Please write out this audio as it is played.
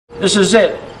This is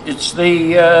it. It's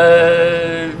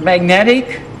the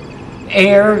magnetic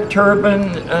air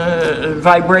turbine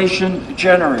vibration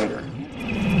generator.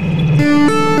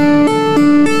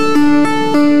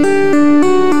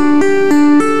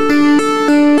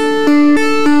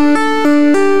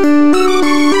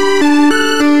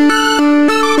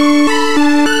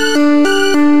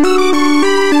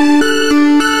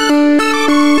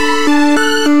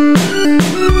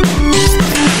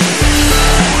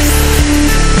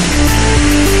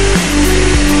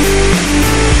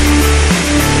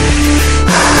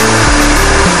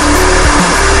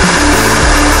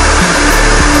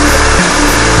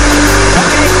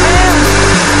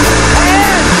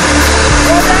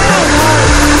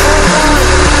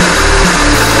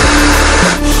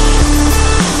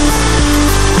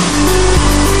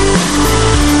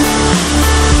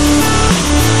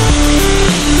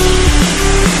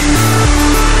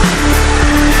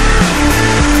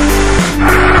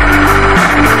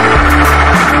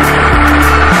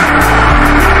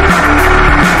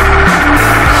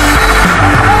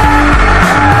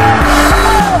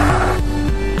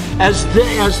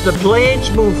 As the blades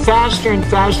move faster and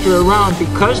faster around,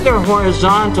 because they're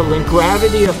horizontal and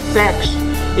gravity affects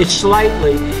it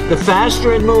slightly, the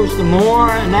faster it moves, the more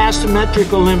an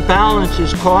asymmetrical imbalance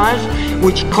is caused,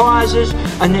 which causes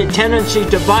a tendency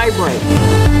to vibrate.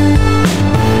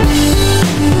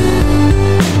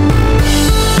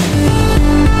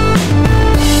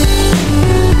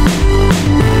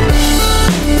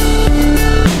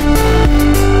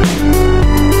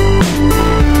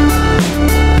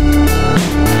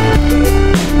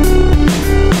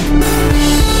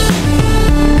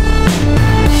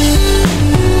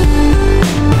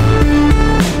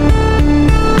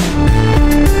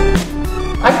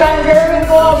 I've gotten very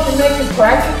involved in making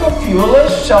practical, fuelless,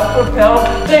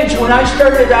 self-propelled things. When I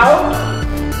started out,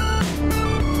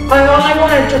 I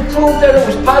wanted to prove that it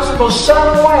was possible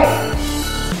some way.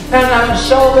 And I would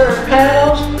solar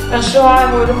panels and so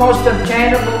on were the most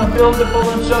obtainable and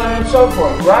buildable and so on and so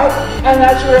forth, right? And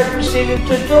that's what I proceeded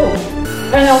to do.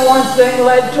 And then one thing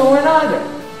led to another,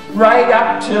 right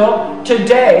up till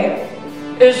today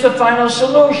is the final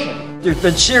solution. There's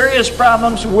been serious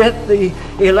problems with the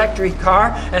electric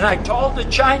car, and I told the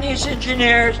Chinese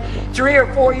engineers 3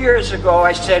 or 4 years ago,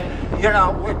 I said, you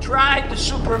know, we tried the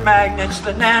super magnets,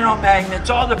 the nanomagnets,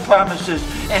 all the promises,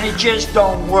 and it just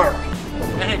don't work.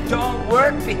 And it don't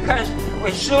work because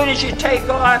as soon as you take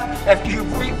off, after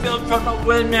you've refilled from a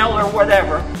windmill or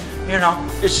whatever, you know,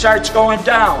 it starts going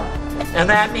down. And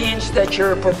that means that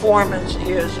your performance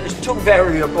is too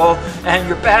variable, and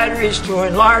your batteries, to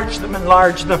enlarge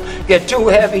them, get too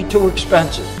heavy, too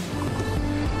expensive.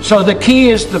 So the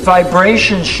key is the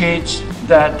vibration sheets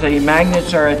that the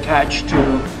magnets are attached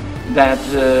to that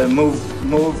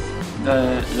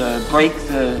break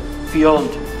the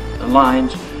field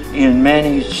lines in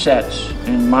many sets,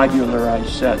 in modularized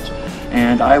sets.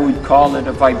 And I would call it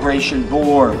a vibration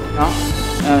board.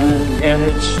 And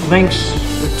it links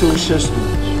the two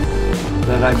systems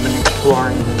that I've been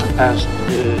exploring in the past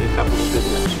couple of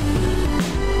videos.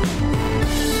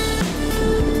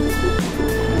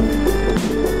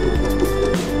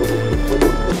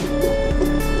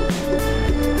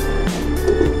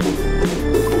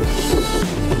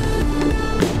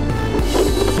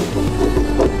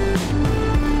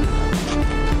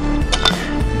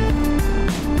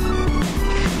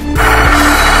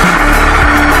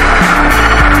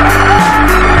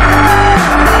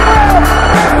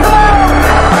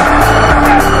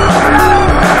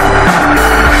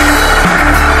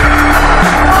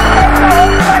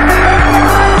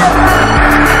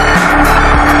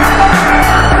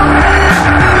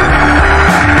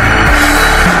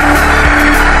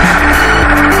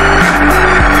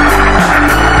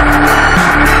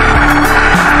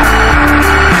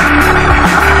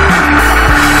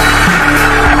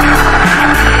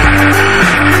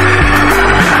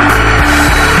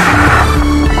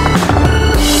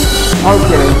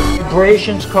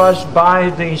 Vibrations caused by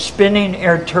the spinning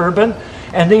air turbine,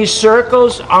 and these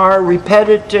circles are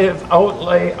repetitive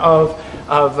outlay of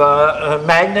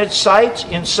magnet sites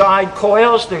inside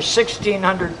coils. There's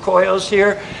 1,600 coils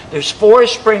here. There's 4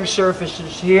 spring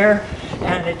surfaces here,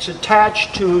 and it's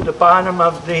attached to the bottom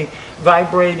of the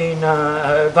vibrating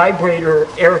vibrator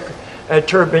air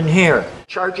turbine here.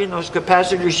 Charging those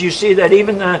capacitors, you see that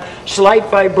even the slight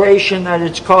vibration that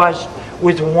it's caused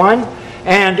with one,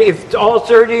 and if all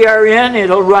 30 are in,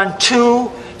 it'll run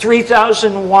 2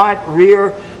 3,000 watt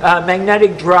rear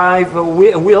magnetic drive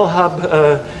wheel hub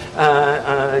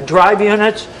drive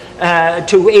units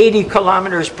to 80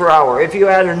 kilometers per hour. If you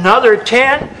add another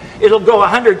 10, it'll go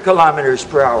 100 kilometers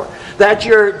per hour. That's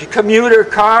your commuter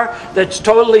car that's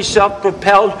totally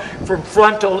self-propelled from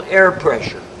frontal air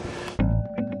pressure.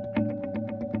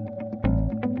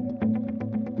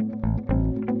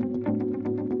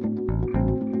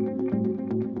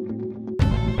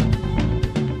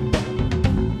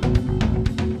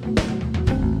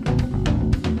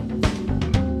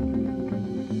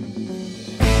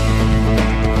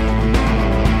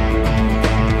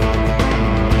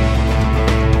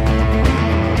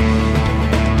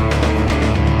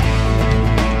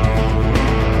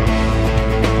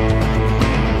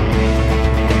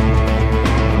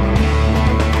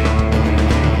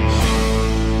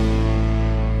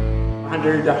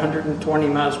 To 120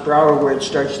 miles per hour, where it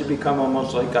starts to become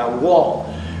almost like a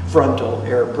wall, frontal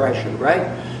air pressure,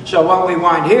 right? So what we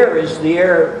want here is the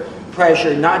air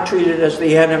pressure not treated as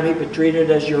the enemy, but treated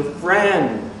as your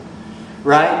friend,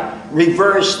 right?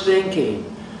 Reverse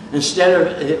thinking. Instead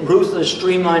of ruthless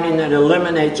streamlining that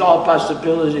eliminates all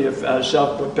possibility of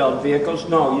self-propelled vehicles,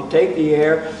 no, you take the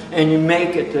air and you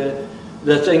make it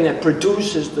the thing that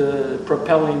produces the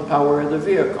propelling power of the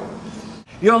vehicle.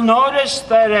 You'll notice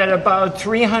that at about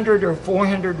 300 or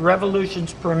 400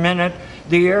 revolutions per minute,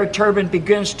 the air turbine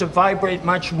begins to vibrate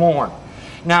much more.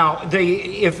 Now,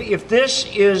 if this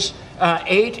is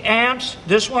 8 amps,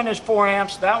 this one is 4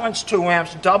 amps, that one's 2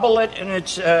 amps, double it, and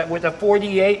it's with a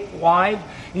 48 wide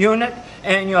unit,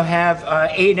 and you'll have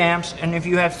 8 amps, and if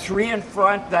you have 3 in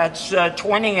front, that's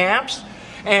 20 amps,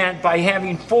 and by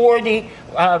having 40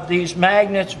 of these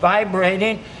magnets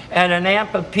vibrating at an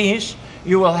amp apiece,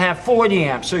 you will have 40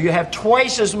 amps. So you have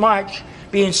twice as much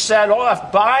being set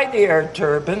off by the air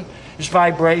turbine, as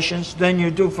vibrations, than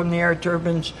you do from the air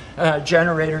turbine's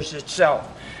generators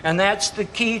itself. And that's the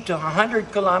key to a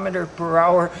 100 kilometer per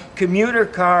hour commuter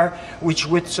car, which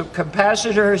with some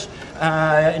capacitors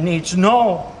needs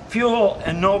no fuel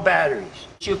and no batteries.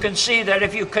 You can see that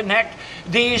if you connect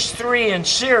these 3 in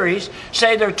series,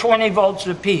 say they're 20 volts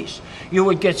apiece, you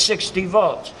would get 60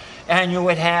 volts. And you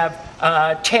would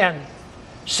have 10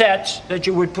 sets that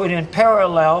you would put in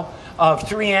parallel of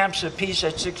 3 amps apiece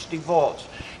at 60 volts.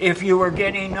 If you were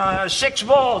getting 6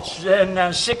 volts,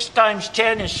 then 6 times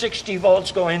 10 is 60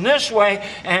 volts going this way,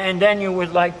 and then you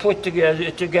would like put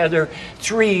together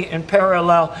 3 in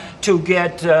parallel to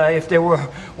get, if there were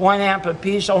 1 amp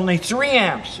apiece, only 3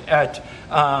 amps at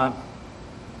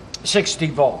 60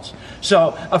 volts.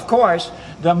 So, of course,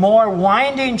 the more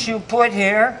windings you put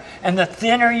here, and the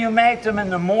thinner you make them,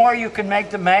 and the more you can make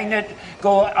the magnet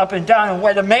go up and down. And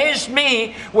what amazed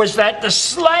me was that the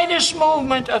slightest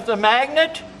movement of the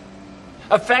magnet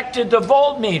affected the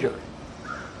voltmeter.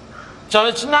 So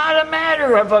it's not a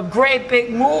matter of a great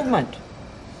big movement,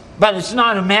 but it's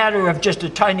not a matter of just a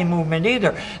tiny movement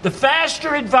either. The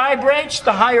faster it vibrates,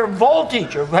 the higher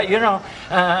voltage,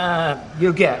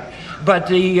 you get. But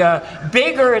the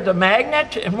bigger the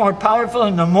magnet and more powerful,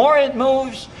 and the more it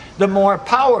moves, the more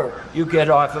power you get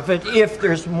off of it. If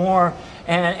there's more,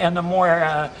 and the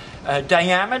more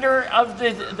diameter of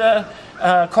the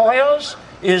coils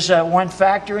is one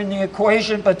factor in the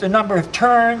equation, but the number of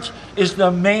turns is the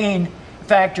main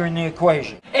factor in the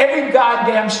equation. Every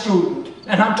goddamn student,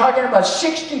 and I'm talking about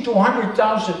 60 to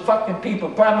 100,000 fucking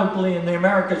people, probably in the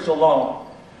Americas alone,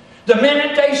 the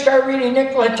minute they start reading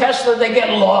Nikola Tesla, they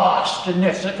get lost in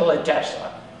Nikola Tesla.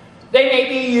 They may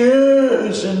be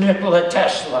years in Nikola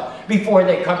Tesla before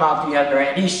they come out the other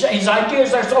end. His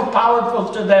ideas are so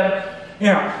powerful to them,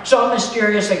 so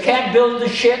mysterious, they can't build the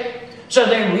shit. So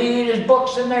they read his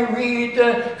books and they read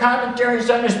the commentaries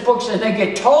on his books, and they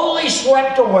get totally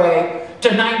swept away to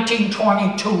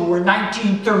 1922 or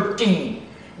 1913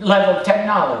 level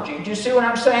technology. Do you see what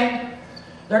I'm saying?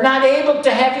 They're not able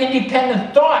to have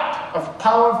independent thought of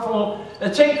powerful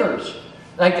thinkers,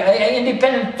 like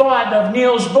independent thought of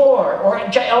Niels Bohr or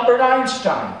Albert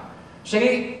Einstein.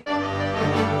 See?